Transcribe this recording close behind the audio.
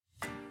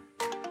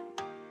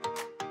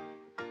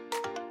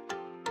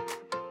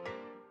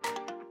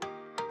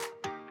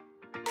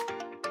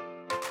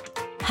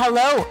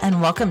Hello,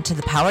 and welcome to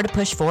the Power to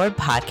Push Forward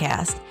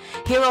podcast.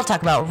 Here we'll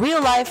talk about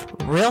real life,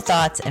 real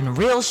thoughts, and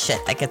real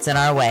shit that gets in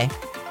our way.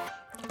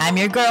 I'm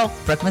your girl,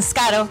 Brooke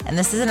Moscato, and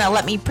this isn't a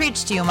Let Me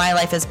Preach to You My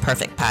Life is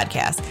Perfect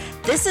podcast.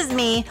 This is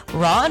me,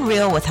 raw and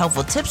real, with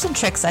helpful tips and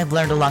tricks I've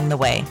learned along the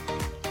way.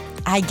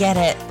 I get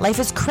it. Life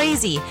is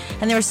crazy,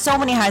 and there are so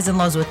many highs and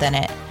lows within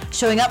it.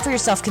 Showing up for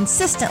yourself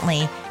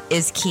consistently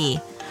is key.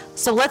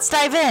 So let's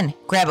dive in.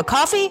 Grab a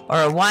coffee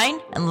or a wine,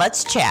 and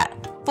let's chat.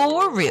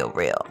 For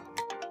real.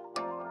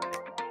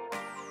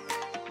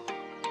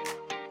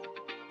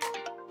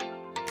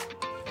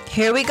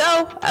 Here we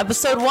go.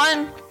 Episode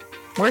 1.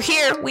 We're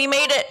here. We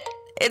made it.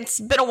 It's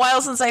been a while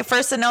since I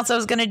first announced I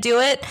was going to do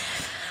it.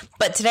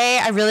 But today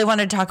I really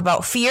wanted to talk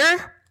about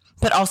fear,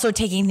 but also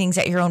taking things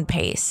at your own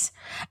pace.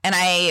 And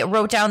I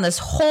wrote down this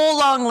whole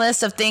long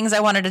list of things I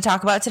wanted to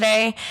talk about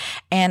today,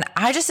 and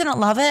I just didn't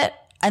love it.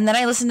 And then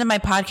I listened to my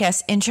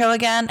podcast intro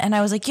again, and I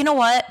was like, you know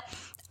what?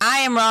 I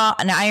am raw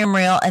and I am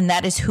real, and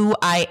that is who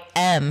I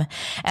am.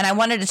 And I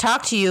wanted to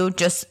talk to you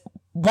just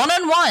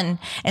one-on-one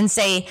and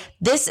say,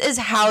 this is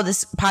how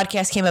this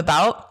podcast came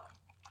about.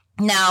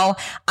 Now,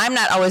 I'm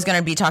not always going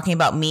to be talking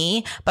about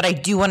me, but I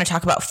do want to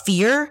talk about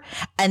fear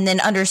and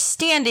then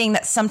understanding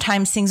that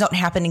sometimes things don't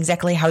happen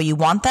exactly how you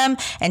want them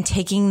and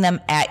taking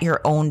them at your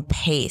own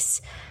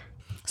pace.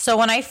 So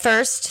when I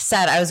first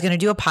said I was going to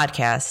do a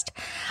podcast,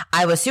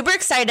 I was super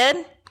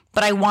excited,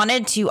 but I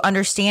wanted to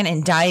understand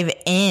and dive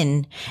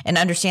in and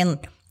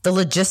understand the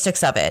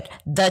logistics of it,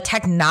 the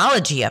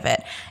technology of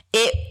it.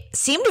 It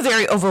seemed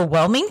very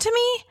overwhelming to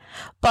me,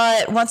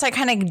 but once I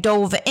kind of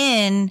dove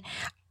in,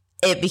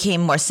 it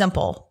became more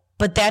simple.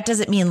 But that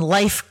doesn't mean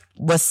life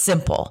was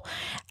simple.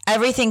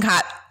 Everything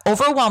got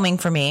overwhelming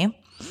for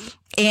me,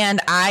 and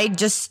I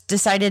just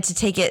decided to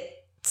take it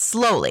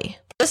slowly.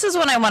 This is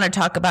when I want to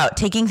talk about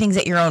taking things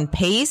at your own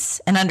pace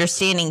and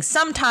understanding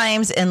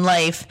sometimes in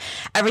life,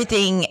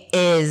 everything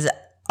is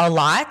a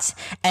lot,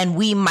 and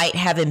we might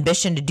have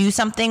ambition to do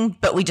something,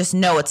 but we just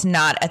know it's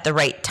not at the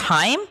right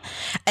time.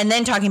 And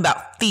then talking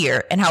about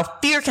fear and how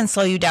fear can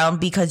slow you down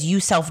because you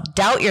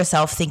self-doubt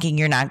yourself thinking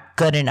you're not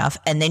good enough.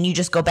 And then you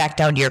just go back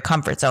down to your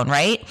comfort zone,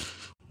 right?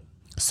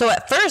 So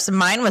at first,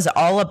 mine was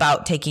all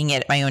about taking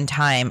it at my own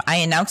time. I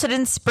announced it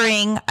in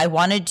spring. I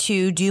wanted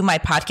to do my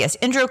podcast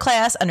intro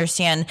class,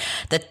 understand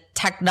the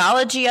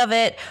technology of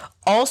it.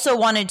 Also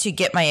wanted to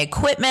get my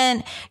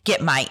equipment,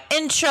 get my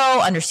intro,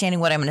 understanding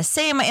what I'm going to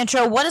say in my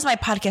intro. What is my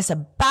podcast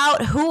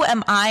about? Who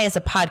am I as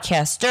a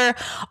podcaster?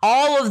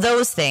 All of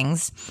those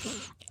things.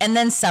 And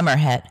then summer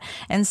hit.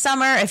 And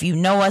summer, if you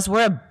know us,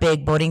 we're a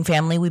big boating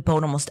family. We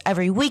boat almost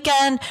every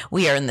weekend.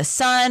 We are in the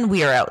sun.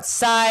 We are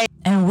outside.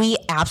 And we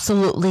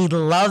absolutely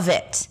love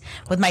it.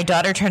 With my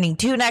daughter turning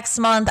 2 next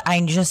month, I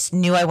just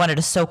knew I wanted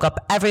to soak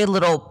up every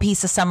little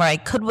piece of summer I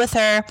could with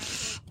her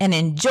and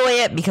enjoy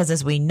it, because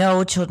as we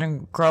know,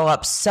 children grow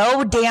up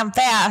so damn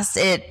fast.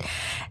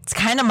 It's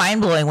kind of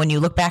mind-blowing when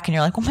you look back and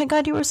you're like, oh my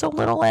God, you were so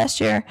little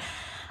last year.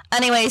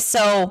 Anyway,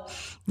 so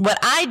what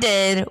I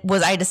did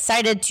was I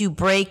decided to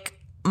break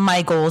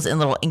my goals in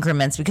little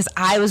increments because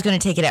I was going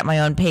to take it at my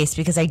own pace,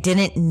 because I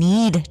didn't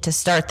need to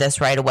start this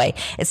right away.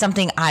 It's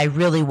something I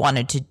really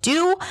wanted to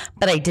do,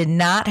 but I did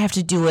not have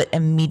to do it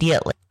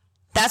immediately.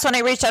 That's when I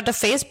reached out to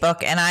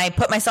Facebook and I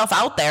put myself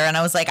out there and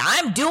I was like,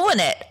 I'm doing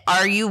it.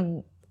 Are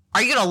you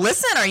going to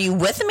listen? Are you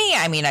with me?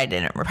 I mean, I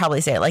didn't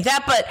probably say it like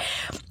that, but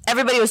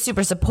everybody was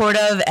super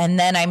supportive. And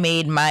then I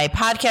made my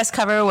podcast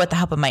cover with the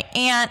help of my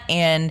aunt,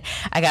 and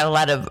I got a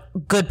lot of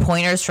good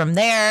pointers from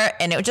there.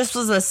 And it just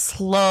was a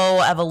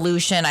slow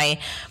evolution. I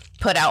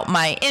put out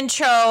my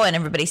intro and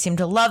everybody seemed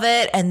to love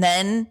it. And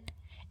then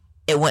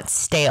it went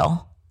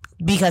stale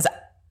because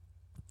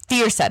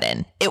fear set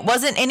in. It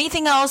wasn't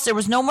anything else. There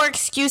was no more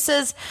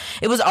excuses.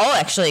 It was all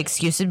actually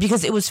excuses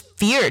because it was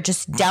fear,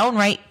 just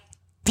downright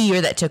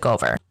fear that took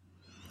over.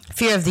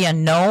 Fear of the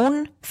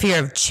unknown, fear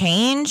of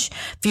change,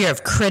 fear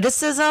of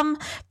criticism,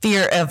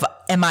 fear of,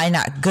 am I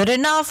not good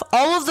enough?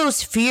 All of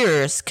those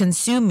fears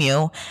consume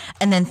you,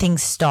 and then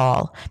things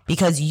stall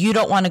because you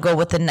don't want to go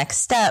with the next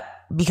step,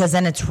 because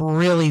then it's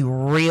really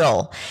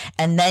real.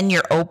 And then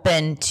you're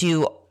open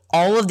to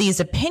all of these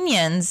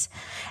opinions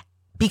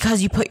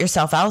because you put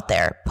yourself out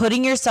there.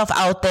 Putting yourself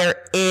out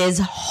there is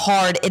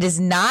hard. It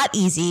is not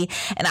easy.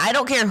 And I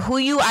don't care who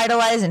you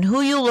idolize and who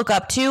you look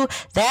up to.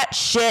 That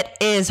shit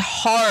is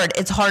hard.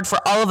 It's hard for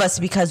all of us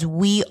because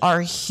we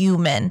are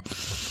human.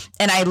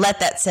 And I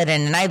let that sit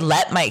in, and I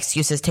let my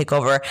excuses take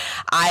over.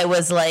 I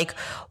was like,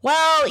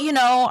 well,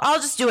 I'll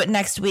just do it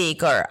next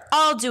week, or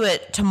I'll do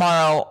it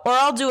tomorrow, or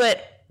I'll do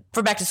it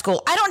for back to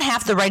school. I don't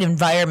have the right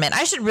environment.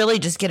 I should really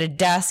just get a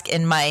desk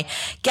in my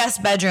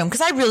guest bedroom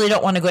because I really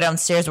don't want to go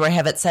downstairs where I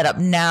have it set up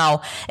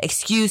now.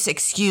 Excuse.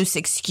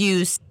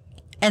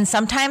 And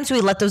sometimes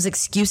we let those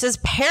excuses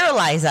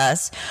paralyze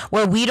us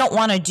where we don't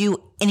want to do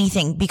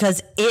anything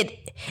because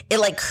it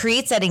like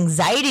creates that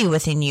anxiety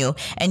within you,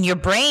 and your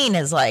brain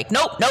is like,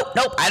 nope,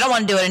 I don't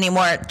want to do it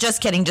anymore. Just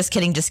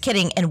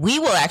kidding. And we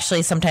will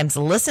actually sometimes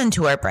listen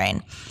to our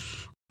brain.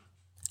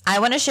 I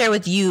want to share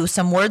with you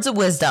some words of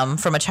wisdom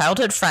from a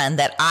childhood friend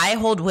that I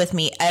hold with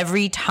me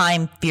every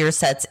time fear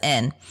sets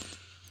in.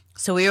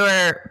 So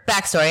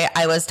backstory,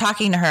 I was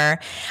talking to her.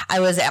 I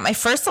was at my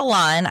first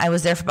salon. I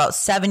was there for about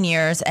 7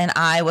 years and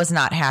I was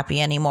not happy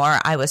anymore.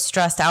 I was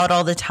stressed out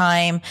all the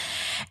time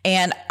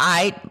and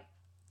I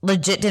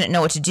legit didn't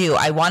know what to do.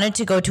 I wanted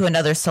to go to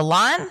another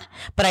salon,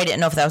 but I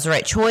didn't know if that was the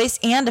right choice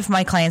and if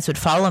my clients would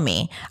follow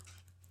me.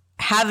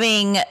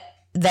 Having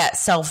that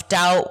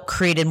self-doubt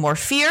created more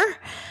fear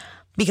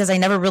because I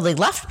never really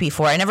left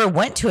before. I never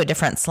went to a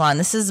different salon.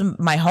 This is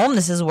my home.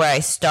 This is where I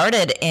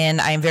started, and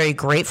I'm very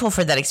grateful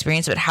for that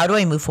experience, but how do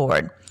I move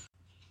forward?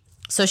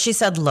 So she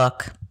said,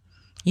 look,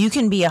 you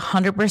can be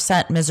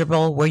 100%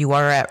 miserable where you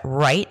are at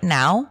right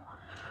now,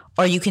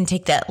 or you can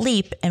take that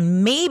leap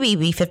and maybe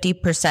be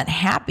 50%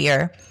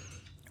 happier,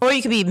 or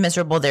you could be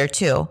miserable there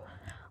too.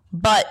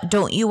 But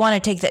don't you want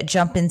to take that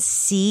jump and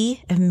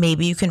see if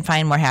maybe you can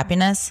find more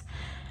happiness?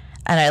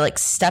 And I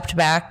stepped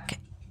back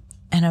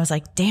and I was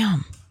like,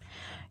 damn,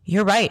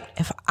 you're right.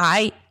 If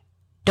I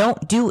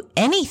don't do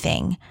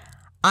anything,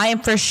 I am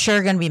for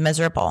sure going to be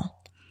miserable.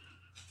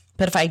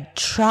 But if I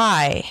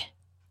try,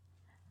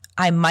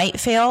 I might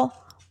fail,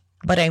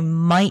 but I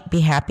might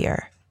be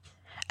happier.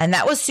 And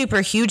that was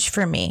super huge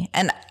for me.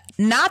 And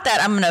not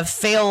that I'm going to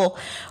fail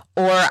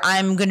or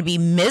I'm going to be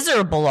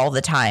miserable all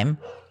the time,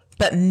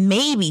 but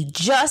maybe,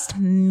 just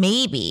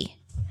maybe,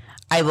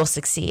 I will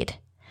succeed.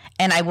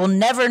 And I will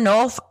never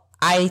know if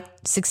I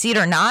succeed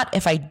or not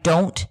if I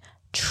don't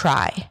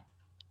try.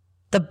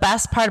 The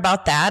best part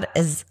about that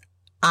is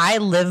I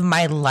live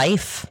my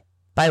life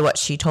by what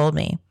she told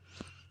me.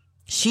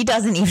 She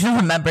doesn't even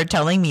remember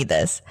telling me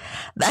this.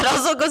 That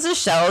also goes to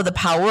show the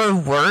power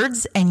of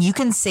words, and you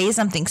can say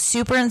something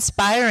super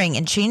inspiring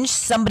and change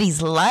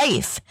somebody's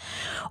life,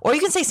 or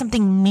you can say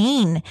something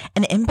mean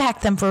and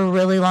impact them for a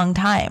really long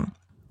time.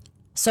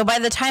 So by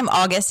the time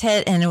August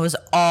hit and it was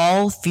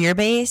all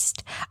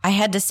fear-based, I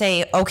had to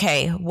say,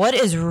 okay, what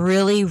is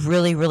really,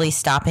 really, really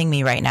stopping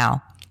me right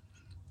now?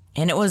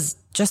 And it was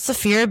just the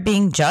fear of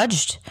being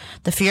judged,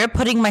 the fear of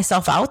putting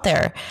myself out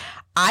there.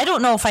 I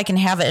don't know if I can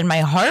have it in my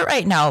heart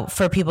right now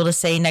for people to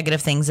say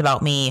negative things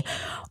about me,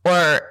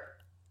 or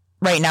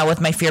right now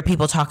with my fear of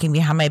people talking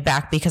behind my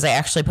back because I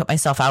actually put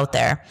myself out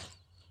there.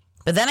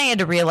 But then I had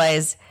to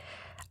realize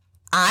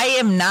I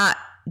am not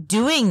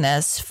doing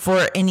this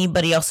for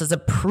anybody else's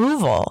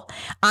approval.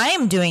 I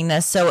am doing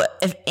this so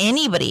if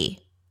anybody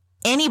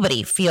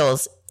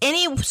feels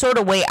any sort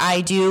of way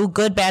I do,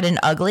 good, bad, and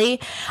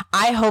ugly,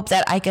 I hope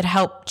that I could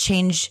help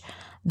change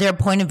their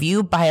point of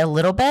view by a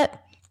little bit,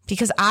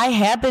 because I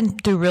have been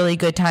through really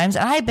good times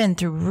and I've been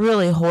through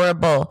really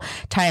horrible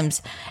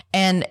times.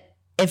 And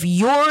if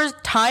your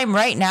time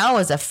right now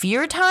is a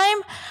fear time,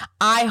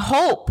 I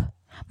hope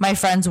my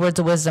friend's words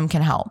of wisdom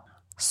can help.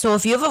 So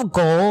if you have a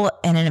goal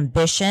and an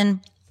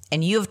ambition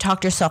and you have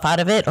talked yourself out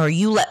of it, or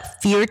you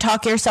let fear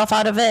talk yourself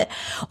out of it,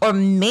 or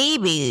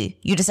maybe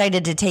you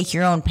decided to take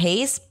your own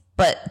pace,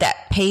 but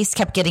that pace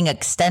kept getting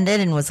extended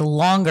and was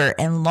longer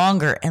and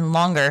longer and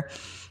longer,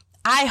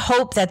 I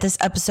hope that this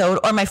episode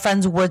or my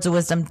friend's words of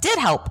wisdom did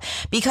help,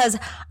 because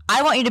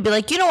I want you to be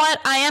like, you know what?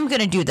 I am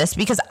going to do this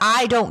because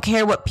I don't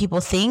care what people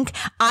think.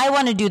 I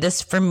want to do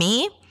this for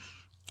me.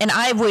 And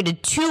I've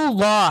waited too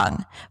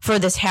long for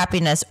this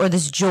happiness or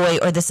this joy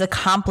or this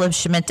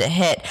accomplishment to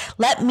hit.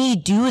 Let me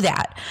do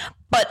that.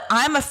 But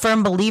I'm a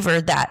firm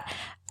believer that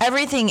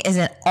everything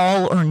isn't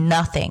all or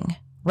nothing,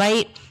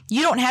 right?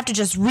 You don't have to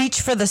just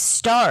reach for the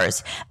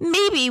stars.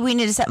 Maybe we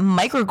need to set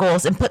micro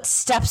goals and put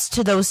steps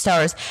to those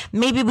stars.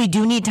 Maybe we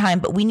do need time,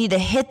 but we need to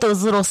hit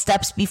those little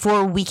steps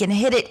before we can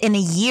hit it in a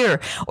year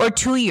or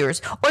 2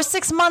 years or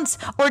 6 months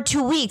or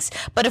 2 weeks.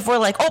 But if we're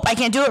like, oh, I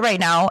can't do it right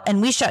now,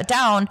 and we shut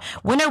down,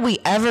 when are we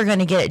ever going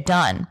to get it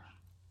done?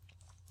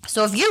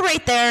 So if you're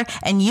right there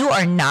and you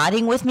are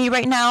nodding with me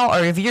right now,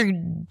 or if you're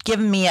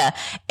giving me a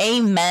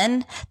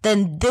amen,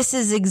 then this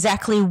is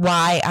exactly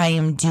why I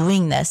am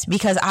doing this,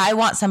 because I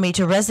want somebody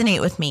to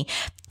resonate with me.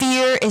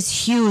 Fear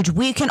is huge.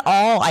 We can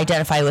all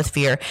identify with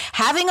fear.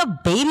 Having a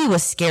baby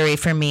was scary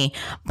for me,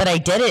 but I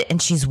did it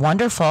and she's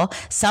wonderful.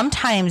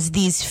 Sometimes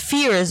these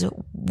fears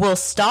will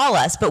stall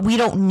us, but we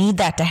don't need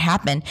that to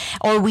happen.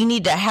 Or we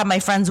need to have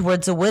my friend's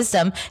words of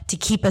wisdom to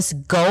keep us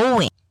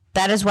going.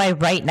 That is why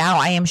right now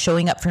I am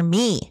showing up for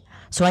me,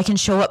 so I can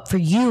show up for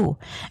you.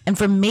 And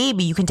for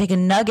maybe you can take a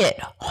nugget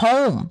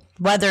home,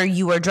 whether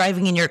you are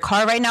driving in your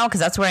car right now,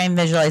 because that's where I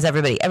visualize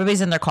everybody.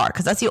 Everybody's in their car,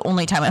 because that's the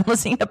only time I'm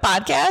listening to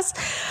podcasts,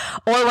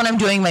 or when I'm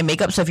doing my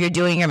makeup. So if you're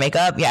doing your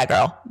makeup, yeah,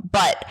 girl.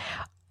 But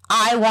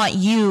I want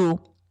you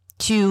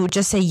to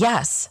just say,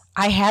 yes,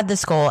 I had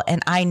this goal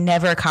and I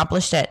never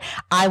accomplished it.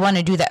 I want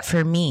to do that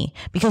for me,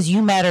 because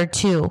you matter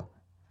too.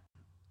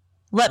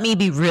 Let me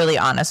be really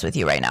honest with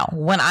you right now.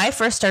 When I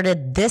first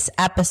started this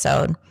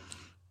episode,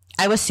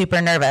 I was super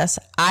nervous.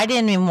 I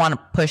didn't even want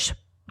to push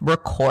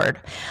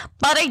record,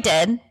 but I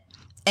did.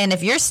 And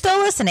if you're still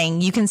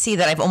listening, you can see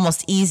that I've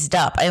almost eased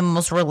up. I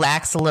almost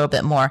relaxed a little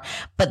bit more,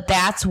 but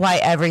that's why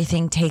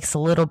everything takes a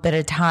little bit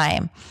of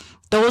time.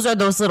 Those are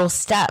those little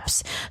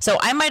steps. So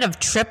I might have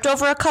tripped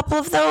over a couple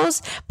of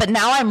those, but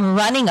now I'm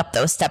running up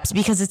those steps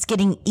because it's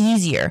getting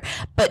easier.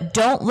 But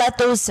don't let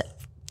those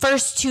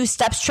first 2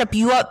 steps trip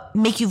you up,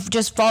 make you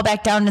just fall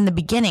back down in the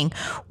beginning.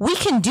 We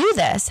can do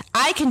this.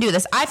 I can do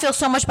this. I feel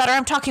so much better.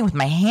 I'm talking with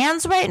my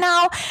hands right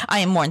now. I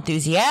am more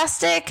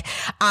enthusiastic.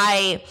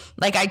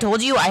 Like I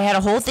told you, I had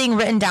a whole thing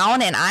written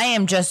down and I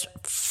am just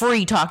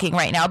free talking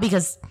right now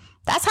because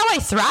that's how I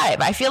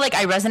thrive. I feel like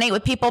I resonate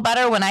with people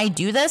better when I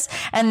do this.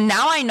 And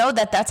now I know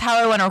that that's how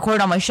I want to record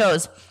all my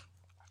shows.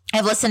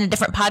 I've listened to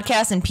different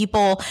podcasts and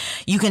people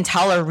you can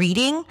tell are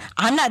reading.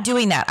 I'm not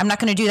doing that. I'm not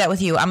going to do that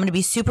with you. I'm going to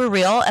be super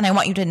real and I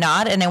want you to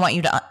nod and I want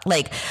you to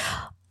like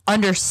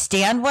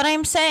understand what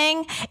I'm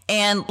saying.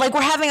 And like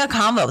we're having a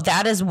convo.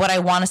 That is what I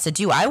want us to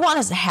do. I want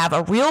us to have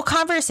a real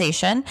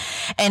conversation.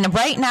 And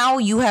right now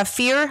you have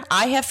fear.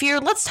 I have fear.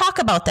 Let's talk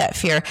about that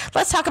fear.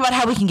 Let's talk about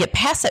how we can get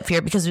past that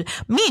fear because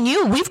me and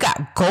you, we've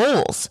got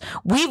goals.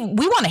 We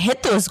want to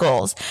hit those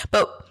goals,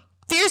 but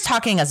fear's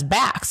talking us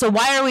back. So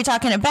why are we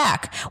talking it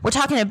back? We're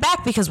talking it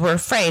back because we're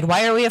afraid.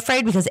 Why are we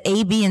afraid? Because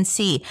A, B, and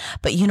C.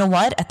 But you know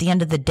what? At the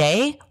end of the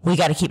day, we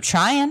got to keep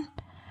trying.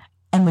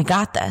 And we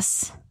got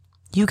this.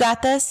 You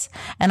got this,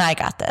 and I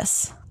got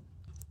this.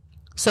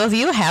 So if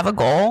you have a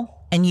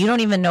goal and you don't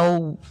even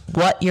know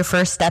what your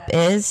first step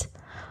is,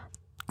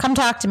 come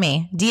talk to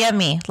me. DM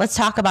me. Let's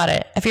talk about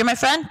it. If you're my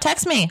friend,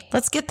 text me.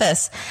 Let's get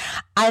this.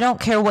 I don't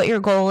care what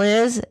your goal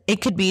is. It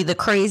could be the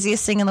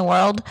craziest thing in the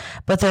world,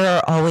 but there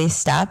are always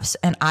steps,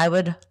 and I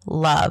would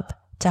love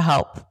to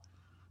help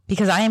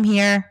because I am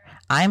here.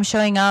 I'm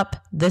showing up.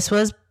 This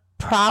was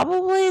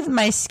probably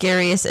my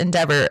scariest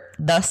endeavor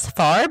thus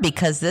far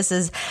because this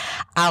is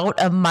out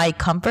of my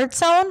comfort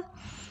zone,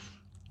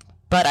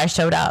 but I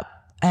showed up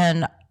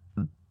and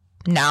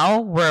now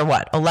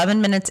we're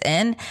 11 minutes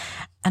in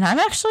and I'm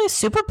actually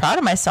super proud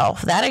of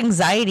myself. That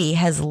anxiety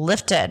has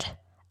lifted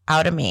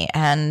out of me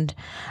and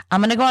I'm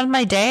going to go on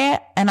my day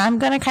and I'm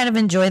going to kind of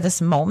enjoy this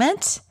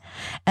moment.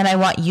 And I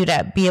want you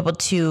to be able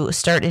to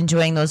start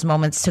enjoying those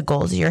moments to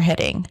goals you're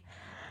hitting.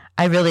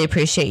 I really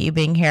appreciate you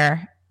being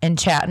here and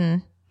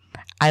chatting.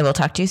 I will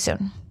talk to you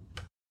soon.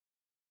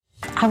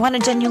 I want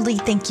to genuinely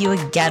thank you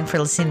again for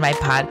listening to my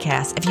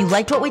podcast. If you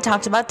liked what we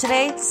talked about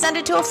today, send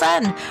it to a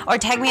friend or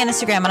tag me on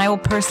Instagram and I will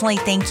personally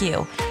thank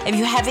you. If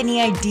you have any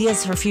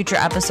ideas for future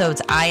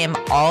episodes, I am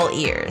all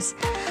ears.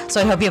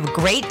 So I hope you have a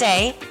great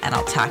day and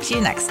I'll talk to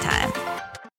you next time.